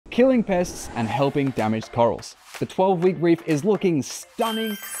killing pests and helping damaged corals. The 12-week reef is looking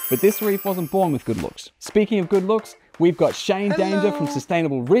stunning, but this reef wasn't born with good looks. Speaking of good looks, we've got Shane Danger from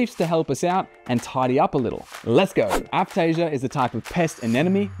Sustainable Reefs to help us out and tidy up a little. Let's go. Aiptasia is a type of pest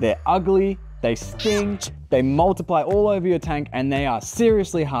anemone. They're ugly, they sting, they multiply all over your tank, and they are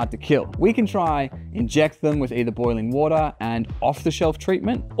seriously hard to kill. We can try inject them with either boiling water and off-the-shelf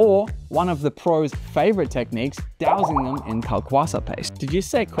treatment, or one of the pros' favorite techniques, dousing them in kalkwasser paste. Did you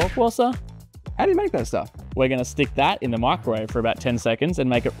say kalkwasser? How do you make that stuff? We're gonna stick that in the microwave for about 10 seconds and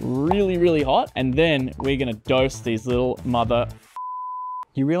make it really, really hot. And then we're gonna dose these little mother...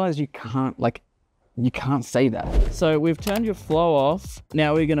 You realize you can't say that. So we've turned your flow off.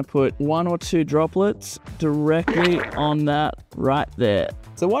 Now we're gonna put 1 or 2 droplets directly on that right there.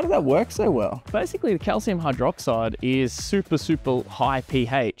 So why does that work so well? Basically, the calcium hydroxide is super, super high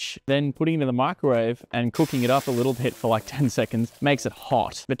pH. Then putting it in the microwave and cooking it up a little bit for like 10 seconds makes it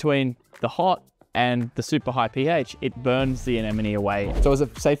hot. Between the hot and the super high pH, it burns the anemone away. So is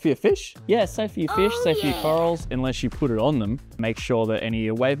it safe for your fish? Yeah, safe for your fish, safe for your corals, unless you put it on them. Make sure that any of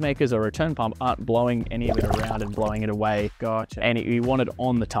your wave makers or return pump aren't blowing any of it around and blowing it away. Gotcha. And you want it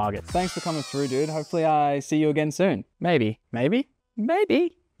on the target. Thanks for coming through, dude. Hopefully I see you again soon. Maybe. Maybe?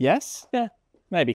 Maybe. Yes? Yeah.